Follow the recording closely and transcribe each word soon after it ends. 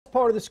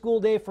Part of the school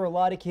day for a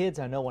lot of kids.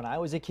 I know when I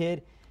was a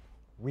kid,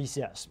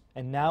 recess.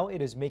 And now it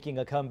is making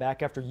a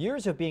comeback after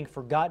years of being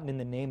forgotten in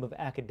the name of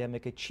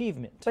academic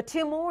achievement. But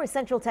two more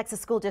Central Texas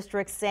school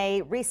districts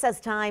say recess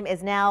time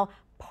is now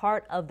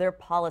part of their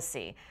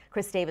policy.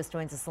 Chris Davis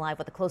joins us live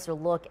with a closer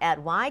look at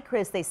why,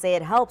 Chris, they say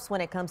it helps when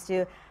it comes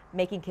to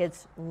making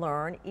kids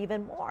learn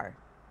even more.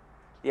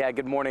 Yeah,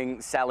 good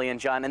morning, Sally and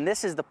John. And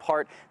this is the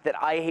part that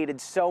I hated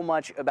so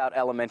much about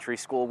elementary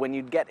school, when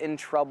you'd get in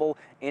trouble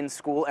in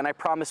school. And I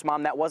promise,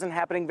 Mom, that wasn't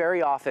happening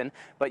very often,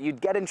 but you'd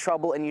get in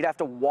trouble and you'd have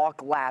to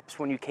walk laps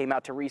when you came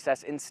out to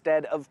recess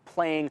instead of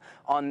playing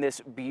on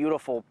this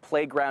beautiful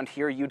playground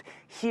here. You'd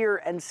hear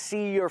and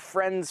see your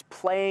friends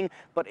playing,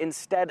 but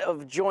instead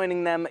of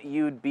joining them,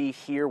 you'd be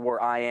here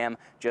where I am,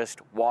 just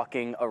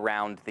walking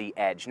around the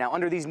edge. Now,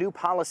 under these new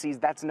policies,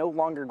 that's no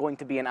longer going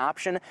to be an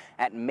option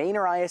at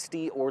Manor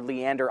ISD or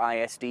Leander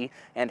ISD,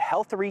 and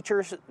health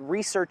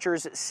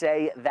researchers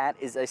say that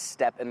is a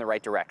step in the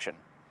right direction.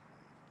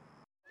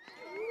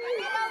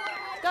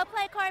 Go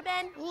play,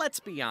 Corbin. Let's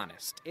be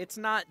honest, it's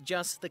not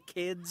just the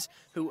kids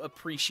who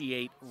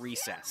appreciate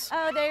recess.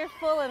 Oh, they're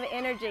full of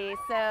energy,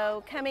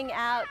 so coming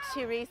out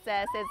to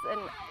recess is an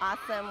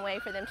awesome way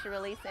for them to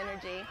release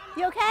energy.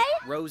 You okay?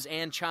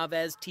 Roseanne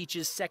Chavez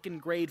teaches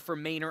second grade for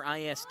Manor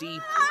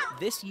ISD.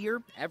 This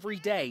year, every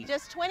day.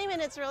 Just 20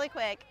 minutes really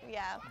quick,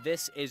 yeah.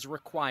 This is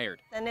required.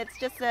 And it's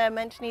just a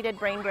much-needed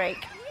brain break.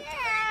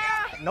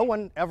 No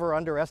one ever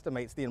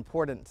underestimates the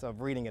importance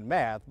of reading and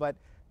math, but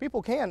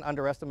people can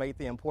underestimate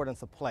the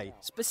importance of play.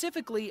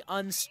 Specifically,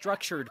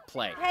 unstructured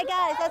play. Hey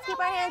guys, let's keep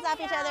our hands off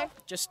each other.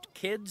 Just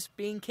kids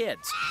being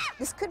kids.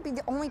 This could be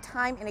the only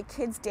time in a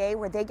kid's day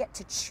where they get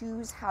to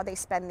choose how they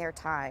spend their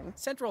time.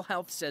 Central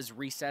Health says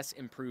recess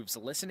improves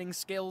listening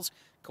skills,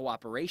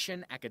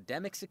 cooperation,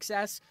 academic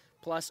success,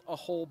 plus a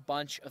whole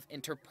bunch of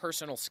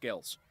interpersonal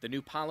skills. The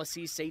new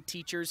policies say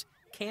teachers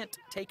can't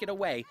take it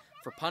away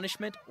for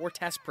punishment or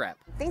test prep.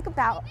 Think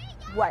about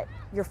what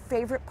your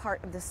favorite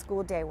part of the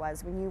school day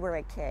was when you were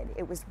a kid.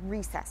 It was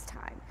recess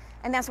time.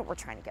 And that's what we're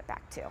trying to get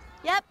back to.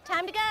 Yep,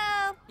 time to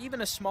go. Even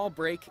a small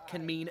break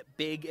can mean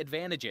big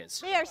advantages.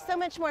 They are so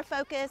much more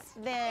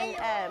focused than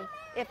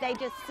if they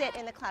just sit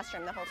in the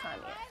classroom the whole time.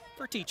 Yeah.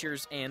 For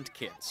teachers and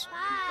kids.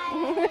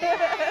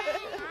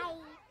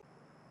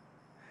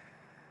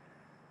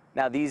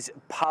 Now, these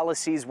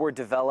policies were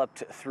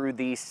developed through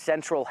the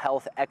Central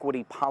Health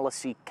Equity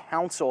Policy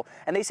Council,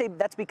 and they say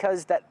that's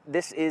because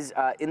this is,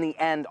 in the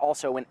end,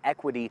 also an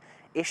equity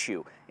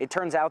issue. It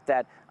turns out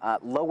that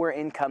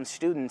lower-income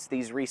students,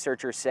 these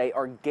researchers say,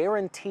 are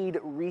guaranteed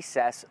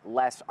recess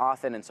less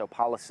often, and so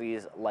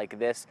policies like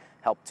this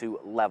help to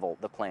level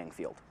the playing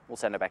field. We'll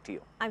send it back to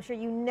you. I'm sure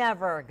you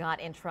never got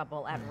in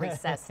trouble at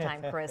recess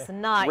time, Chris.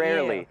 Not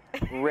Rarely,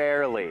 you.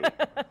 rarely.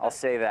 I'll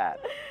say that.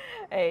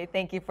 Hey,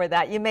 thank you for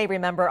that. You may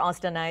remember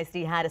Austin ISD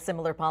had a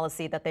similar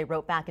policy that they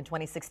wrote back in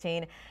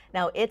 2016.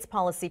 Now, its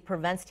policy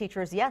prevents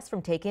teachers, yes,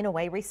 from taking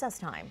away recess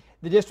time.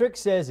 The district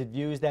says it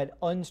views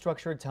that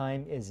unstructured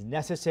time is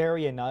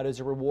necessary and not as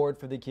a reward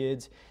for the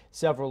kids.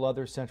 Several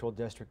other Central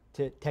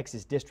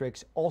Texas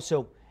districts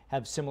also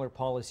have similar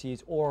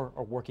policies or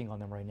are working on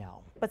them right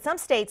now. But some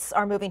states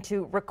are moving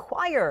to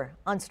require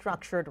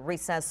unstructured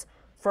recess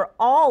for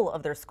all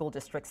of their school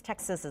districts.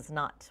 Texas is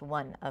not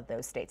one of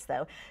those states,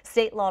 though.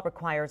 State law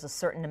requires a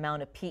certain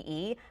amount of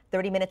PE,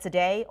 30 minutes a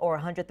day or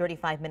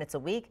 135 minutes a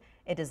week.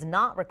 It does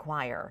not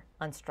require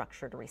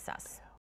unstructured recess.